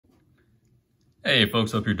Hey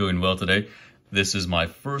folks, hope you're doing well today. This is my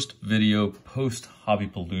first video post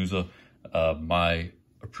Hobbypalooza. My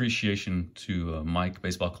appreciation to Mike,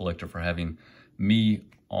 Baseball Collector, for having me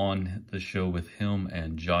on the show with him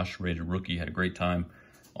and Josh Rated Rookie. Had a great time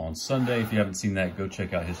on Sunday. If you haven't seen that, go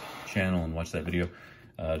check out his channel and watch that video.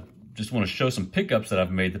 Just want to show some pickups that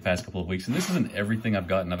I've made the past couple of weeks. And this isn't everything I've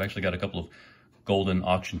gotten. I've actually got a couple of golden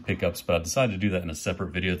auction pickups, but I decided to do that in a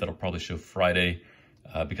separate video that'll probably show Friday.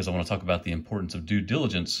 Because I want to talk about the importance of due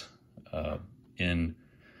diligence in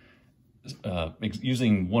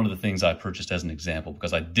using one of the things I purchased as an example,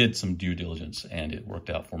 because I did some due diligence and it worked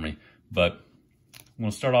out for me. But I'm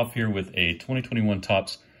going to start off here with a 2021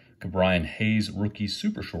 Topps Ke'Bryan Hayes Rookie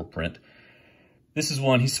Super Short Print. This is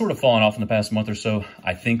one, he's sort of fallen off in the past month or so.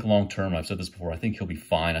 I think long term, I've said this before, I think he'll be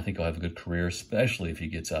fine. I think he'll have a good career, especially if he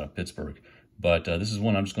gets out of Pittsburgh. But this is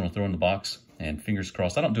one I'm just going to throw in the box, and fingers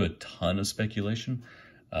crossed. I don't do a ton of speculation,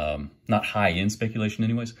 not high-end speculation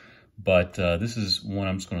anyways, but this is one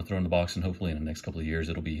I'm just going to throw in the box, and hopefully in the next couple of years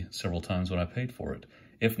it'll be several times what I paid for it.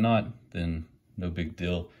 If not, then no big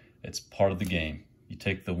deal. It's part of the game. You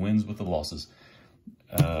take the wins with the losses.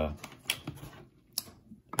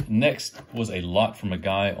 Next was a lot from a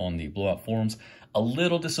guy on the Blowout forums. A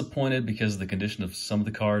little disappointed because of the condition of some of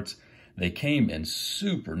the cards. They came in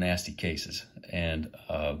super nasty cases, and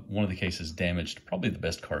one of the cases damaged probably the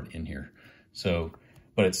best card in here. So,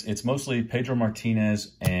 but it's mostly Pedro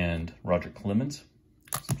Martinez and Roger Clemens.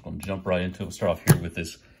 So I'm going to jump right into it. We'll start off here with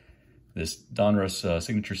this Donruss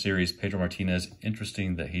Signature Series Pedro Martinez.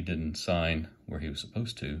 Interesting that he didn't sign where he was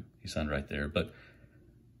supposed to. He signed right there, but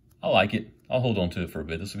I like it. I'll hold on to it for a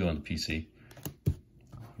bit. This will go on the PC.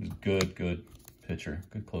 He's good pitcher,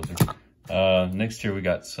 good closer. Next here we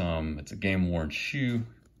got it's a game-worn shoe.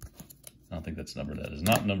 I don't think that's numbered. That is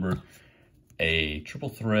not numbered. A triple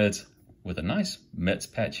threads with a nice Mets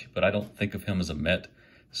patch, but I don't think of him as a Met.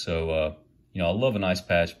 So, you know, I love a nice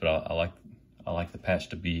patch, but I like the patch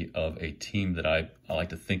to be of a team that I like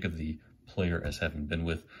to think of the player as having been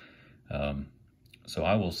with. So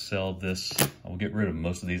I will sell this. I will get rid of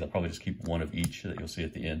most of these. I'll probably just keep one of each that you'll see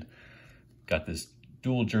at the end. Got this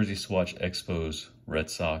dual jersey swatch Expos Red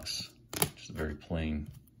Sox. Just a very plain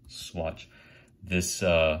swatch. This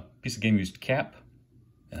piece of game used cap,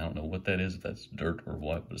 and I don't know what that is, if that's dirt or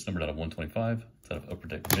what, but it's numbered out of 125. It's out of Upper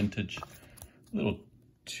Deck Vintage. Little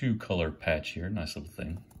two-color patch here, nice little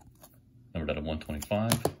thing. Numbered out of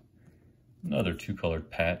 125. Another two-colored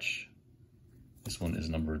patch. This one is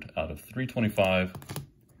numbered out of 325.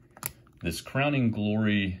 This Crowning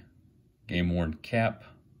Glory game-worn cap,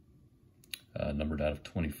 numbered out of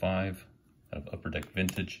 25, out of Upper Deck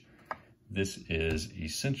Vintage. This is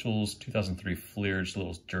Essentials 2003 Fleer, just a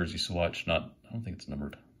little jersey swatch. I don't think it's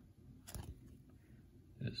numbered.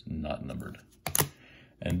 It is not numbered.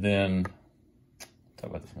 And then,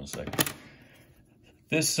 talk about this one a second.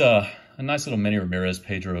 This, a nice little Manny Ramirez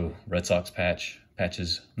Pedro Red Sox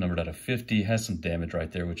patches numbered out of 50. Has some damage right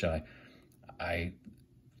there, which I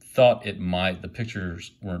thought it might. The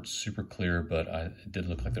pictures weren't super clear, but it did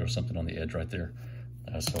look like there was something on the edge right there.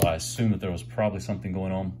 So I assumed that there was probably something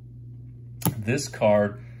going on. This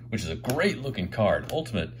card, which is a great looking card,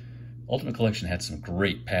 Ultimate Collection had some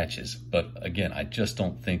great patches, but again, I just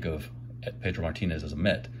don't think of Pedro Martinez as a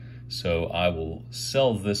Met. So I will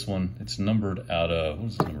sell this one. It's numbered out of, what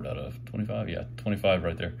is it numbered out of? 25? Yeah, 25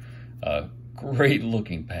 right there. Great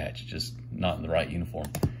looking patch, just not in the right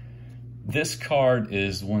uniform. This card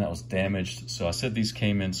is one that was damaged. So I said these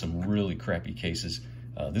came in some really crappy cases.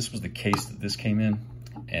 This was the case that this came in.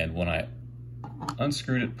 And when I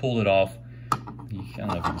unscrewed it, pulled it off, you kind of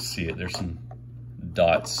know if you can see it. There's some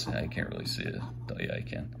dots. I can't really see it. Oh, yeah, I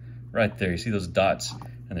can. Right there, you see those dots?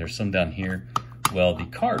 And there's some down here. Well, the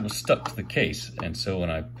card was stuck to the case. And so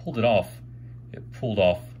when I pulled it off, it pulled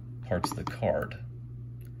off parts of the card.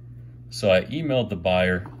 So I emailed the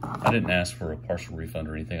buyer. I didn't ask for a partial refund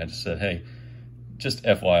or anything. I just said, hey, just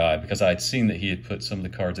FYI, because I had seen that he had put some of the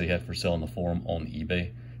cards that he had for sale in the forum on eBay.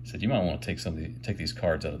 I said, you might want to take these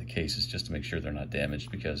cards out of the cases just to make sure they're not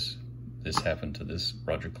damaged, because this happened to this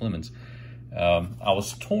Roger Clemens. I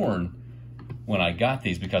was torn when I got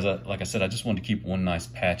these because, like I said, I just wanted to keep one nice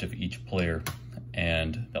patch of each player.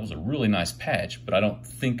 And that was a really nice patch, but I don't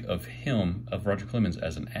think of him, of Roger Clemens,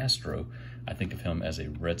 as an Astro. I think of him as a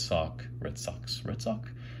Red Sox,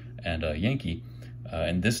 and a Yankee.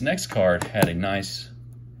 And this next card had a nice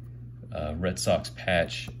Red Sox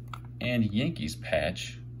patch and Yankees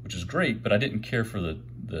patch, which is great, but I didn't care for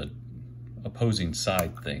the opposing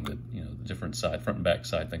side thing, the different side, front and back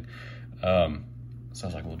side thing. So I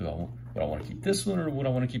was like, well, would I want to keep this one or would I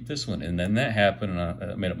want to keep this one? And then that happened,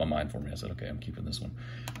 and I made up my mind for me. I said, okay, I'm keeping this one.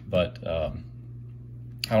 But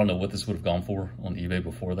I don't know what this would have gone for on eBay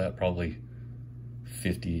before that, probably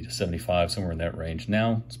 50 to 75, somewhere in that range.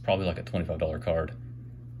 Now it's probably like a $25 card.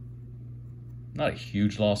 Not a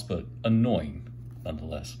huge loss, but annoying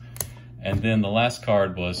nonetheless. And then the last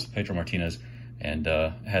card was Pedro Martinez, and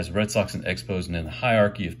has Red Sox and Expos, and then the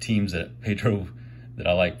hierarchy of teams that Pedro, that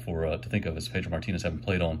I like for to think of as Pedro Martinez having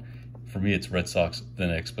played on. For me, it's Red Sox, then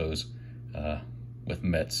Expos, with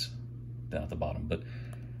Mets down at the bottom. But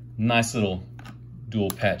nice little dual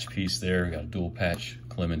patch piece there. We got a dual patch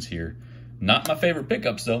Clemens here. Not my favorite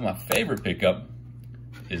pickups though. My favorite pickup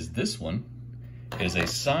is this one. It is a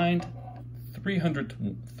signed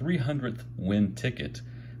 300th win ticket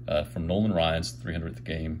from Nolan Ryan's 300th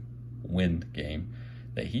game, win game,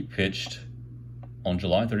 that he pitched on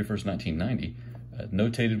July 31st, 1990.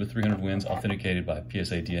 Notated with 300 wins, authenticated by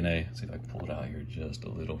PSA DNA. Let's see if I can pull it out here just a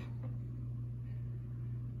little.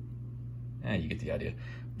 You get the idea.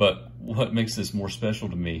 But what makes this more special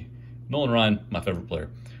to me, Nolan Ryan, my favorite player.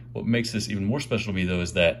 What makes this even more special to me though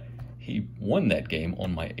is that he won that game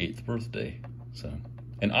on my 8th birthday. So,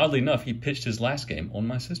 and oddly enough, he pitched his last game on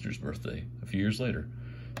my sister's birthday a few years later.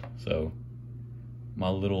 So my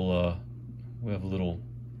little, we have a little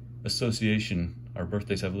association. Our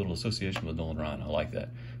birthdays have a little association with Nolan Ryan. I like that.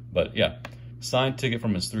 But yeah, signed ticket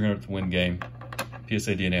from his 300th win game,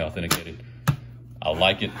 PSA DNA authenticated. I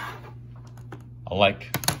like it. I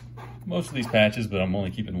like most of these patches, but I'm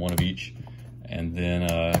only keeping one of each. And then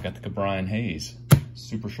I got the Brian Hayes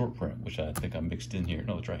super short print, which I think I mixed in here.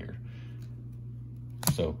 No, it's right here.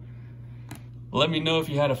 So let me know if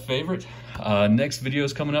you had a favorite. Next video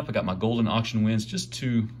is coming up. I got my golden auction wins, just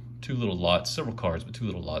two little lots, several cards, but 2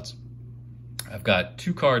 little lots. I've got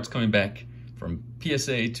 2 cards coming back from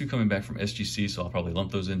PSA, 2 coming back from SGC, so I'll probably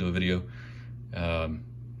lump those into a video. And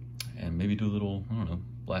maybe do a little, I don't know,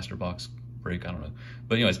 blaster box break, I don't know.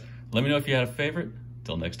 But anyways, let me know if you had a favorite.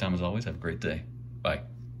 Till next time, as always, have a great day. Bye.